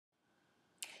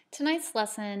Tonight's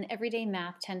lesson, Everyday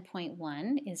Math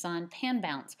 10.1, is on pan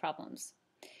balance problems.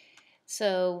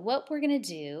 So what we're going to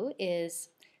do is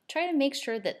try to make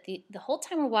sure that the whole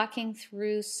time we're walking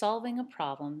through solving a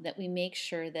problem that we make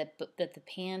sure that the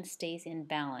pan stays in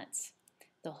balance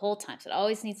the whole time. So it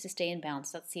always needs to stay in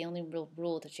balance. That's the only real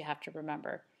rule that you have to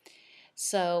remember.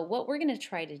 So what we're going to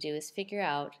try to do is figure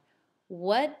out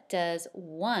what does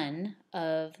one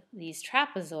of these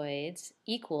trapezoids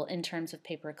equal in terms of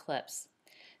paper clips.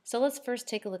 So let's first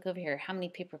take a look over here. How many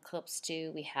paper clips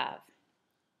do we have?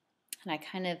 And I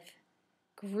kind of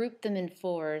grouped them in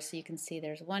four so you can see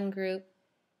there's one group,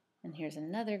 and here's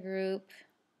another group,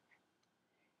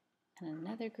 and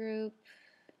another group,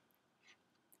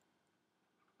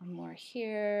 one more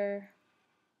here,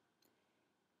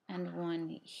 and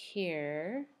one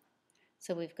here.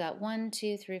 So we've got 1,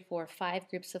 2, 3, 4, 5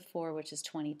 groups of 4, which is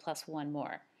 20 plus one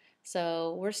more.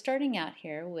 So we're starting out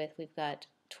here with, we've got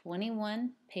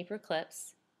 21 paper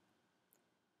clips.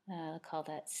 I'll call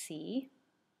that C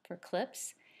for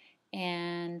clips,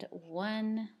 and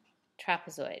one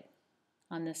trapezoid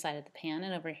on this side of the pan,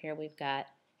 and over here we've got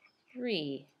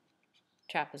 3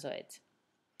 trapezoids.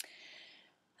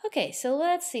 Okay, so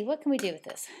let's see, what can we do with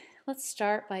this? Let's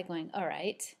start by going, all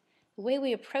right, the way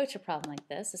we approach a problem like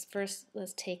this is first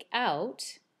let's take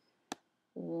out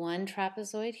one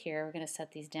trapezoid here. We're going to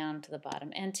set these down to the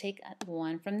bottom and take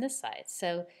one from this side.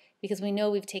 So because we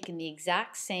know we've taken the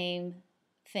exact same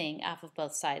thing off of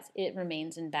both sides, it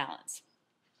remains in balance.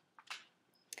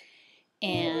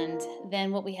 And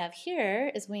then what we have here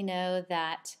is we know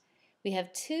that we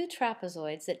have 2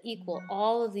 trapezoids that equal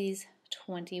all of these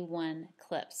 21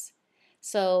 clips.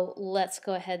 So let's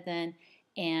go ahead then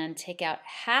and take out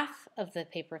half of the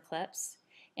paper clips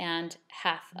and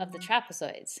half of the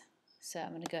trapezoids. So I'm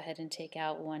going to go ahead and take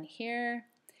out one here.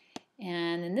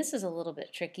 And then this is a little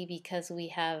bit tricky because we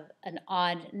have an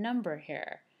odd number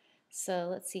here. So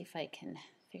let's see if I can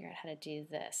figure out how to do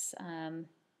this.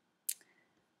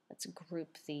 Let's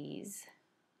group these.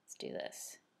 Let's do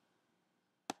this.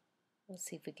 Let's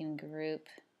see if we can group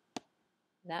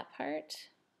that part.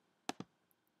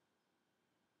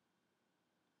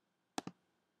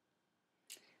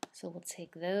 So we'll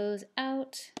take those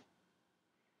out.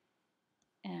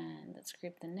 And let's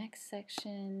group the next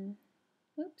section.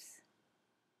 Oops.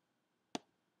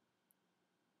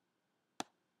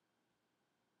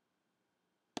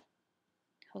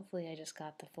 Hopefully I just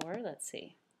got the 4. Let's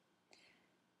see.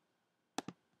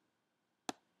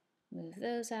 Move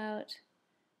those out.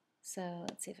 So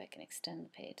let's see if I can extend the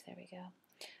page. There we go.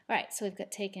 All right, so we've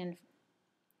got taken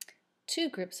 2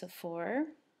 groups of 4.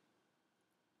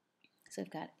 So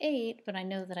we've got 8, but I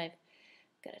know that I've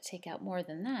got to take out more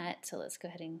than that. So let's go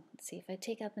ahead and see if I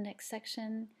take out the next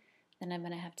section, then I'm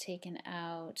going to have taken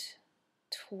out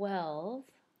 12.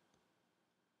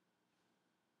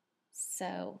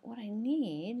 So what I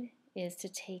need is to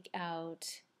take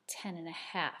out 10 and a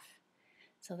half.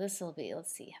 So this will be,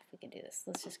 let's see if we can do this.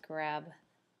 Let's just grab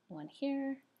one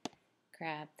here,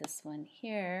 grab this one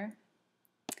here,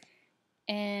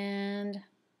 and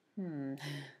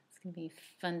it's going to be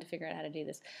fun to figure out how to do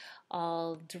this.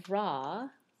 I'll draw,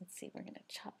 let's see, we're going to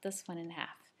chop this one in half.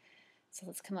 So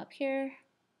let's come up here.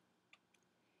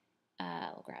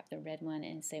 I'll grab the red one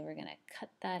and say we're going to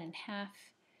cut that in half.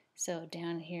 So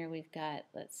down here we've got,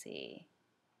 let's see,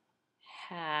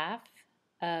 half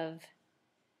of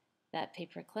that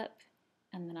paper clip,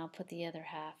 and then I'll put the other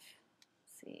half.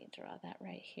 Let's see, draw that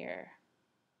right here.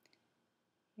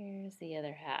 Here's the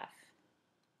other half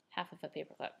of a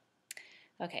paper clip.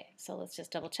 Okay, so let's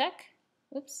just double check.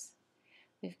 Oops.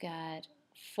 We've got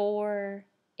 4,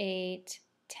 8,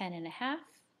 10 and a half,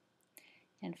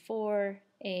 and 4,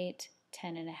 8,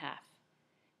 10 and a half.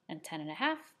 And 10 and a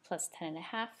half plus 10 and a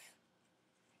half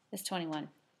is 21.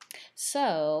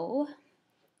 So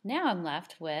now I'm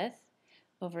left with,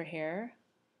 over here,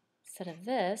 instead of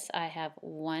this, I have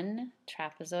 1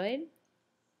 trapezoid,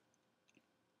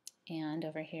 and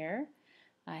over here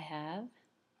I have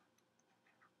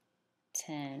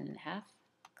 10 and a half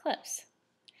clips.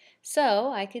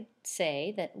 So I could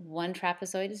say that 1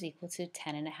 trapezoid is equal to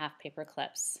 10 and a half paper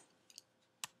clips.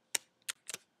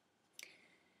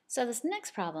 So this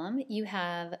next problem, you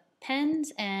have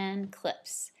pens and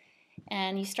clips.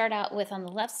 And you start out with, on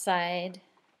the left side,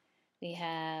 we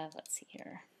have, let's see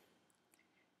here,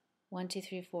 1, 2,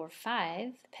 3, 4,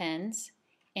 5 pens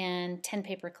and 10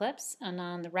 paper clips. And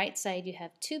on the right side, you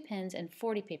have 2 pens and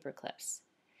 40 paper clips.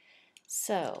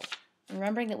 So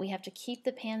remembering that we have to keep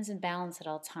the pans in balance at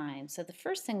all times. So the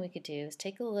first thing we could do is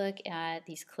take a look at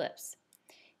these clips.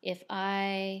 If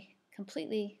I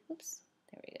completely, oops,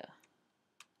 there we go.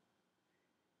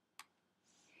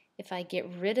 if I get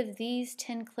rid of these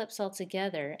 10 clips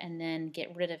altogether and then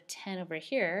get rid of 10 over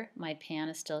here, my pan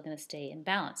is still going to stay in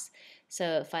balance.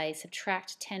 So if I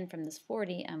subtract 10 from this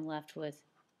 40, I'm left with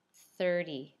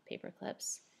 30 paper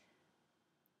clips.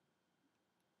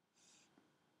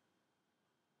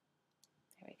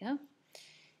 There we go.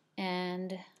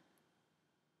 And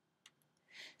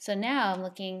so now I'm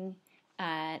looking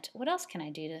at what else can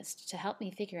I do to help me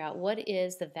figure out what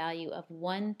is the value of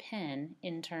one pen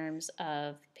in terms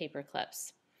of paper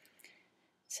clips.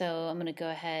 So I'm going to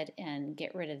go ahead and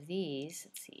get rid of these.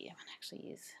 Let's see, I'm going to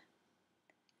actually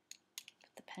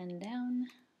put the pen down.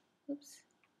 Oops.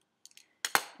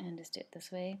 And just do it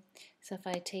this way. So if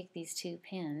I take these two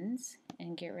pens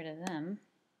and get rid of them,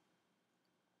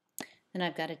 then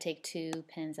I've got to take two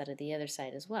pins out of the other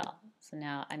side as well. So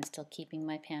now I'm still keeping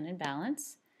my pan in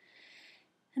balance.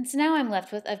 And so now I'm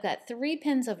left with, I've got 3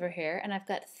 pins over here and I've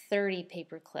got 30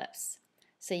 paper clips.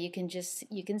 So you can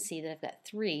see that I've got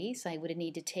 3, so I would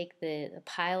need to take the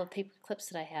pile of paper clips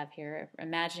that I have here,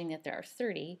 imagining that there are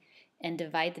 30, and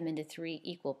divide them into 3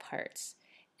 equal parts.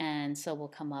 And so we'll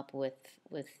come up with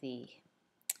the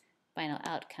final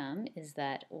outcome is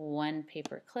that 1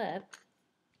 paper clip,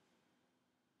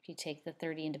 if you take the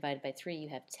 30 and divide by 3, you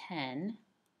have 10.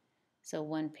 So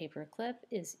 1 paper clip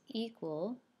is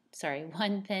equal,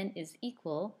 1 pen is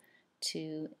equal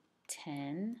to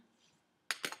 10.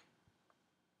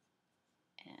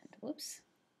 And whoops.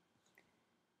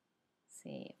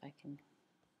 See if I can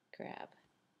grab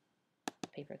a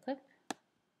paper clip.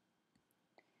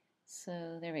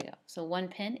 So there we go. So 1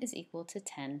 pen is equal to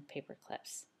 10 paper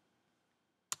clips.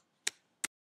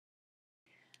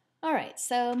 All right,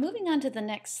 so moving on to the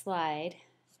next slide,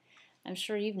 I'm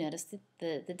sure you've noticed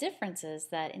the difference is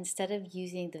that instead of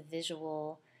using the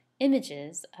visual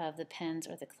images of the pens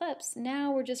or the clips,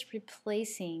 now we're just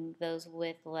replacing those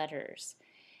with letters.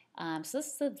 So this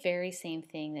is the very same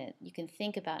thing that you can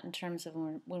think about in terms of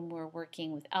when we're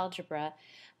working with algebra.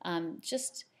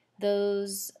 Just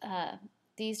those,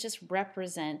 these just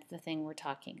represent the thing we're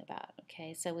talking about.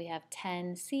 Okay, so we have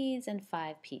 10 C's and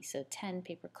 5 P's. So 10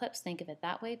 paper clips, think of it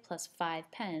that way, plus 5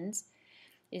 pens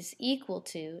is equal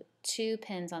to 2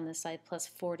 pens on this side plus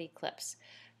 40 clips.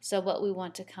 So what we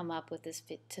want to come up with is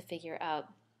to figure out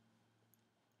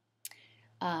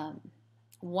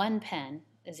 1 pen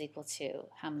is equal to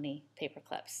how many paper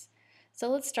clips. So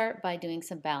let's start by doing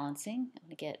some balancing. I'm going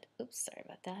to get, oops, sorry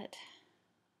about that.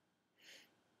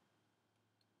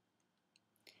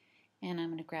 And I'm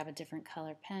going to grab a different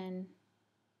color pen.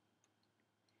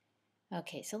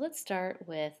 Okay, so let's start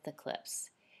with the clips.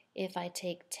 If I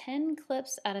take 10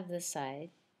 clips out of this side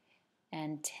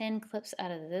and 10 clips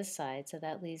out of this side, so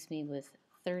that leaves me with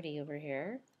 30 over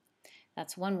here.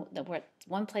 That's one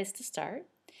place to start.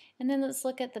 And then let's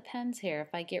look at the pens here.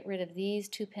 If I get rid of these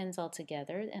 2 pens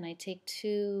altogether and I take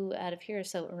 2 out of here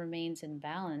so it remains in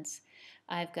balance,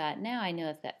 now I know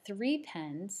I've got 3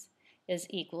 pens is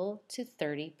equal to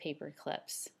 30 paper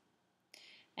clips.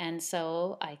 And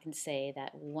so I can say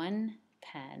that 1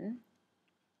 pen,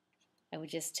 I would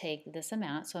just take this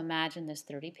amount. So imagine there's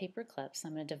 30 paper clips.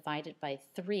 I'm going to divide it by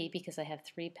 3 because I have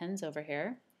 3 pens over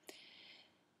here.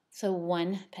 So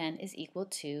 1 pen is equal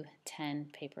to 10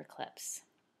 paper clips.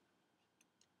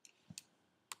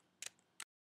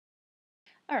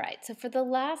 All right, so for the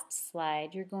last slide,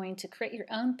 you're going to create your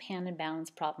own pan and balance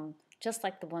problem, just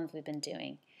like the ones we've been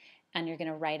doing. And you're going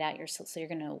to write out so you're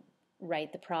going to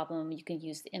write the problem. You can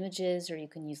use the images or you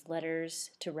can use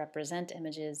letters to represent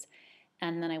images.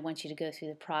 And then I want you to go through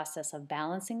the process of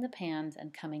balancing the pans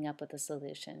and coming up with a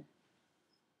solution.